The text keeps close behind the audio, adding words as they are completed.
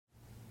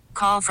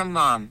Call from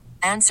mom.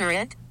 Answer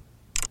it.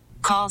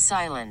 Call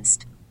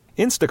silenced.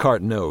 Instacart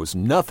knows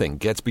nothing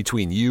gets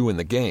between you and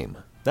the game.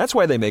 That's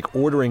why they make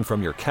ordering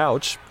from your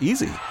couch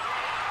easy.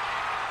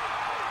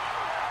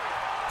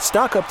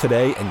 Stock up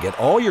today and get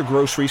all your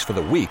groceries for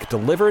the week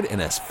delivered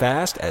in as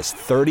fast as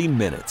 30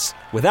 minutes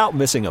without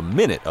missing a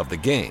minute of the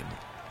game.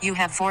 You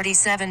have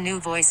 47 new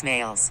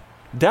voicemails.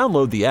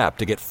 Download the app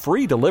to get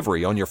free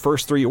delivery on your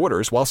first 3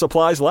 orders while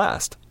supplies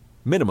last.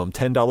 Minimum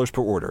 $10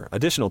 per order.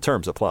 Additional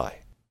terms apply.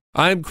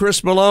 I'm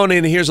Chris Malone,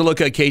 and here's a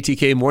look at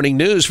KTK Morning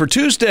News for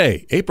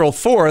Tuesday, April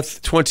 4th,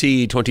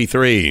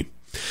 2023.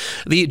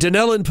 The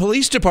Dunellen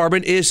Police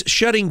Department is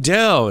shutting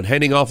down,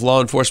 handing off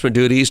law enforcement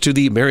duties to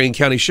the Marion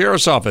County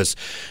Sheriff's Office.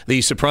 The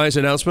surprise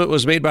announcement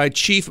was made by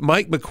Chief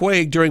Mike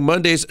McQuaig during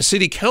Monday's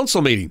City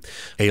Council meeting.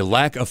 A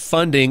lack of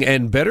funding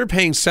and better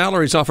paying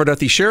salaries offered at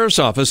the Sheriff's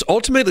Office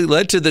ultimately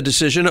led to the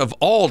decision of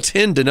all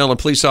 10 Dunellen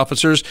police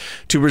officers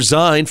to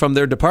resign from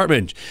their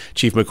department.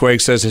 Chief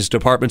McQuaig says his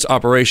department's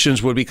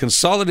operations would be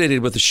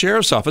consolidated with the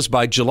Sheriff's Office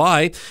by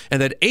July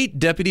and that 8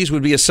 deputies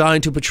would be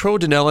assigned to patrol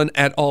Dunellen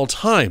at all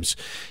times.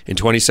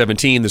 In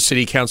 2017, the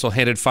City Council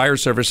handed fire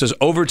services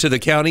over to the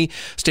county,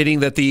 stating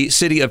that the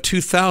city of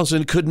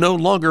 2000 could no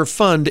longer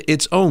fund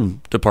its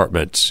own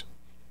department.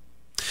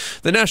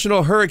 The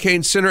National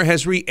Hurricane Center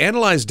has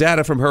reanalyzed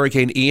data from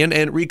Hurricane Ian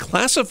and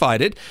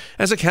reclassified it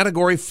as a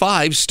Category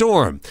 5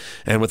 storm.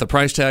 And with a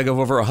price tag of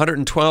over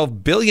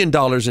 $112 billion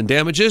in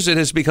damages, it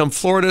has become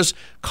Florida's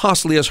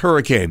costliest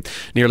hurricane.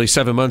 Nearly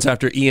 7 months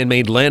after Ian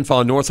made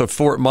landfall north of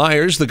Fort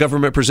Myers, the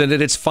government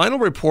presented its final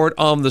report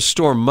on the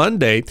storm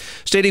Monday,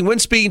 stating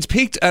wind speeds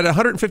peaked at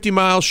 150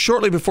 miles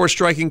shortly before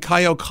striking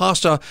Cayo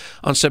Costa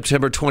on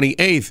September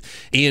 28th.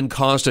 Ian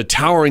caused a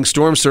towering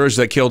storm surge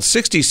that killed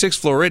 66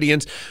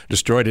 Floridians,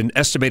 destroyed an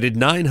estimated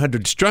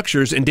 900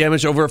 structures, and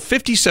damaged over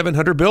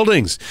 5,700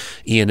 buildings.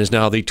 Ian is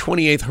now the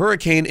 28th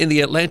hurricane in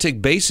the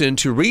Atlantic Basin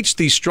to reach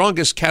the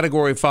strongest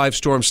Category 5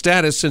 storm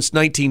status since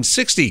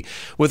 1960,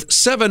 with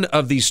 7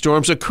 of these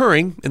storms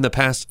occurring in the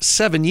past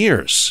 7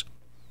 years.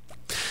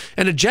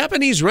 And a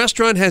Japanese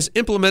restaurant has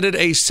implemented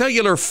a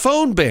cellular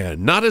phone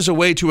ban, not as a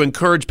way to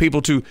encourage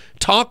people to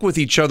talk with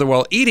each other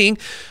while eating,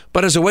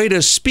 but as a way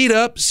to speed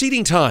up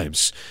seating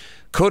times.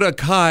 Koda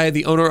Kai,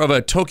 the owner of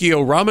a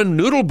Tokyo ramen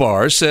noodle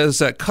bar, says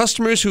that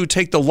customers who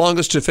take the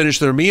longest to finish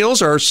their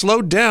meals are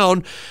slowed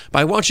down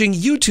by watching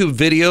YouTube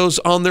videos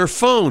on their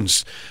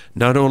phones.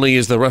 Not only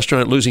is the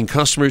restaurant losing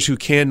customers who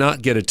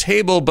cannot get a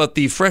table, but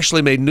the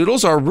freshly made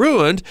noodles are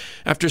ruined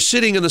after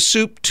sitting in the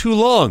soup too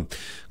long.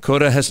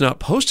 Koda has not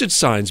posted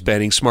signs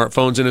banning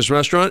smartphones in his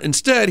restaurant.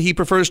 Instead, he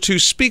prefers to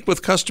speak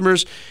with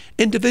customers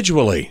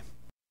individually.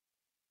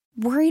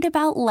 Worried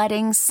about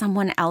letting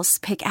someone else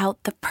pick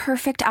out the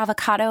perfect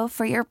avocado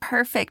for your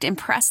perfect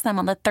impress them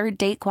on the third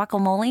date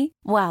guacamole?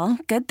 Well,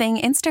 good thing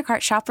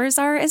Instacart shoppers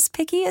are as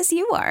picky as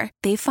you are.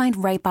 They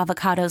find ripe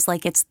avocados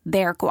like it's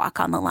their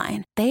guac on the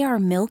line. They are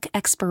milk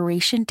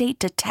expiration date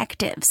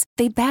detectives.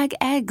 They bag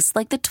eggs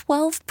like the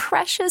 12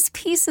 precious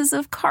pieces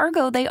of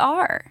cargo they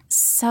are.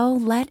 So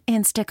let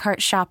Instacart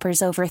shoppers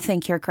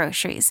overthink your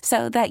groceries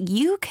so that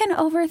you can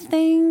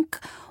overthink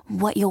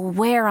what you'll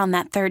wear on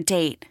that third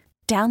date.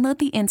 Download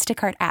the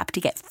Instacart app to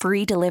get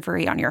free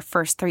delivery on your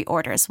first 3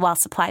 orders while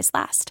supplies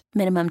last.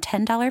 Minimum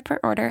 $10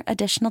 per order.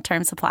 Additional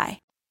terms apply.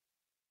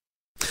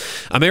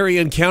 A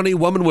Marion County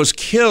woman was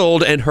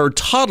killed and her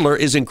toddler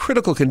is in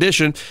critical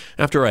condition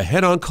after a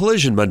head-on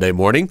collision Monday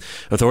morning.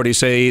 Authorities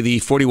say the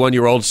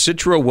 41-year-old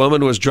Citra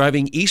woman was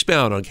driving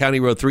eastbound on County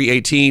Road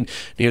 318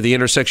 near the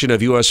intersection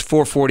of US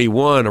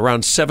 441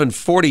 around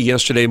 7:40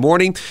 yesterday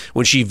morning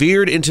when she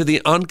veered into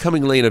the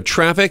oncoming lane of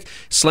traffic,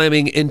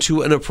 slamming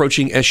into an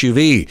approaching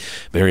SUV.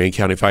 Marion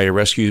County Fire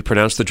Rescue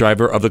pronounced the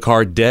driver of the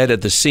car dead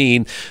at the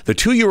scene. The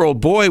 2-year-old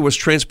boy was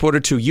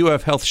transported to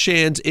UF Health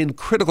Shands in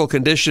critical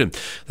condition.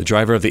 The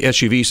driver of the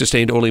SUV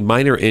sustained only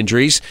minor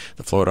injuries.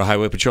 The Florida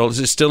Highway Patrol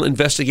is still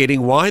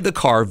investigating why the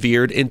car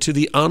veered into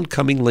the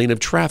oncoming lane of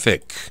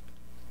traffic.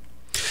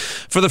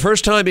 For the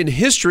first time in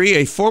history,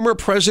 a former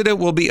president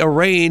will be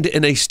arraigned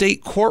in a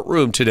state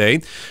courtroom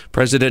today.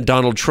 President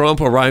Donald Trump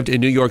arrived in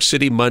New York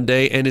City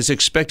Monday and is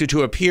expected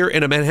to appear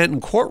in a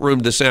Manhattan courtroom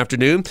this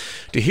afternoon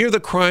to hear the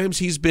crimes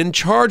he's been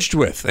charged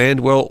with and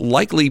will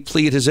likely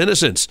plead his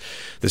innocence.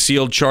 The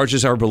sealed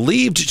charges are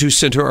believed to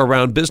center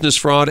around business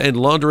fraud and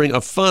laundering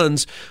of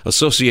funds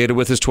associated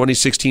with his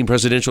 2016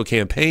 presidential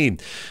campaign.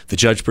 The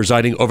judge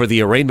presiding over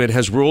the arraignment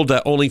has ruled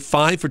that only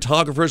 5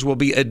 photographers will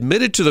be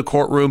admitted to the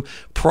courtroom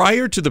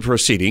prior to the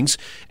proceedings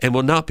and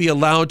will not be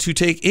allowed to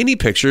take any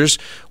pictures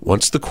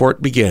once the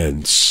court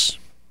begins.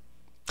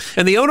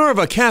 And the owner of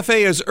a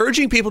cafe is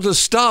urging people to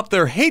stop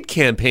their hate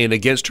campaign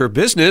against her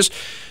business,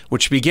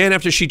 which began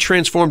after she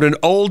transformed an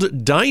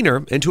old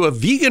diner into a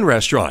vegan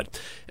restaurant.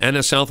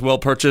 Anna Southwell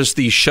purchased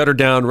the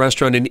shuttered-down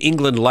restaurant in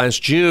England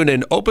last June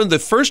and opened the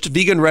first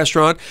vegan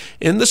restaurant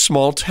in the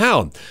small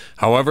town.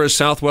 However,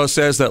 Southwell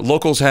says that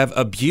locals have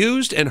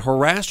abused and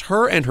harassed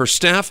her and her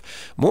staff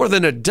more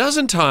than a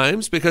dozen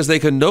times because they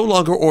can no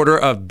longer order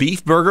a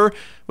beef burger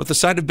with a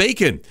side of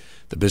bacon.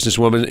 The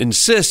businesswoman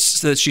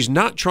insists that she's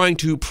not trying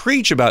to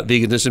preach about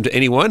veganism to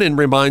anyone and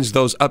reminds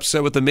those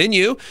upset with the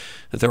menu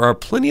that there are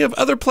plenty of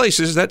other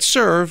places that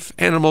serve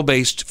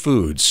animal-based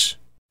foods.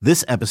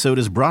 This episode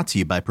is brought to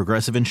you by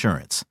Progressive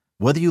Insurance.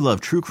 Whether you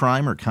love true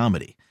crime or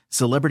comedy,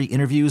 celebrity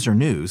interviews or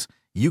news,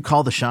 you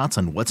call the shots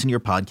on what's in your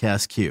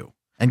podcast queue.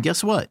 And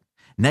guess what?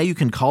 Now you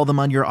can call them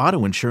on your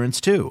auto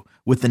insurance too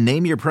with the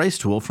Name Your Price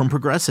tool from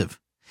Progressive.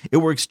 It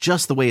works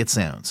just the way it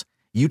sounds.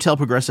 You tell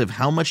Progressive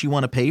how much you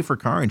want to pay for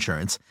car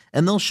insurance,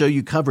 and they'll show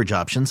you coverage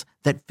options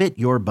that fit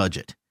your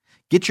budget.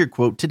 Get your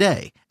quote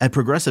today at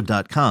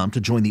Progressive.com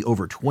to join the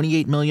over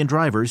 28 million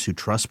drivers who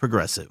trust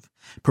Progressive.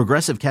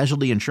 Progressive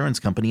Casualty Insurance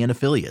Company and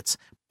Affiliates.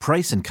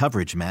 Price and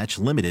coverage match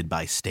limited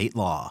by state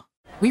law.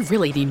 We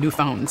really need new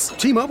phones.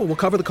 T-Mobile will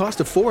cover the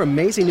cost of 4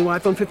 amazing new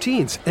iPhone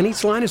 15s, and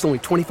each line is only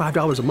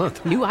 $25 a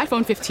month. New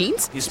iPhone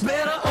 15s? It's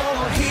better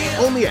over here.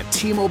 Only at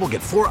T-Mobile,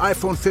 get 4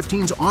 iPhone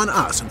 15s on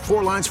us and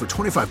 4 lines for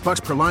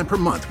 $25 per line per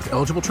month with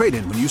eligible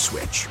trade-in when you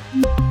switch.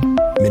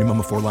 Minimum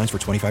of 4 lines for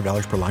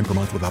 $25 per line per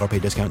month with autopay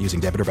discount using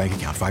debit or bank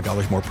account.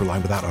 $5 more per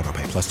line without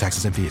autopay, plus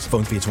taxes and fees.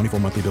 Phone fee at 24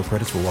 monthly bill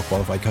credits for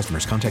well-qualified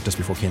customers. Contact us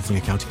before canceling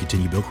account to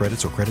continue bill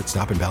credits or credit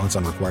stop and balance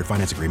on required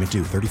finance agreement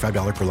due.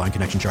 $35 per line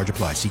connection charge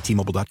applies. See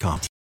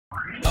T-Mobile.com.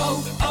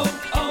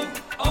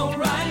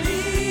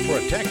 O'Reilly.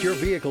 Protect your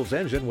vehicle's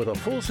engine with a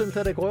full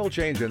synthetic oil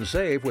change and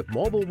save with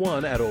Mobile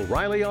One at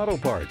O'Reilly Auto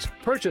Parts.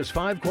 Purchase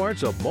 5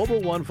 quarts of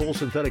Mobile One full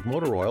synthetic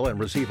motor oil and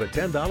receive a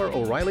 $10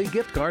 O'Reilly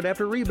gift card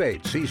after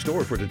rebate. See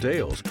store for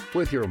details.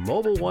 With your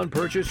Mobile One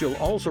purchase, you'll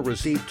also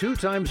receive 2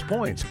 times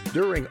points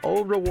during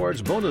O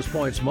Rewards Bonus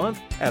Points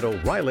Month at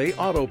O'Reilly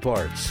Auto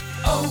Parts.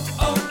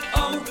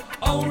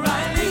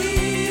 O'Reilly.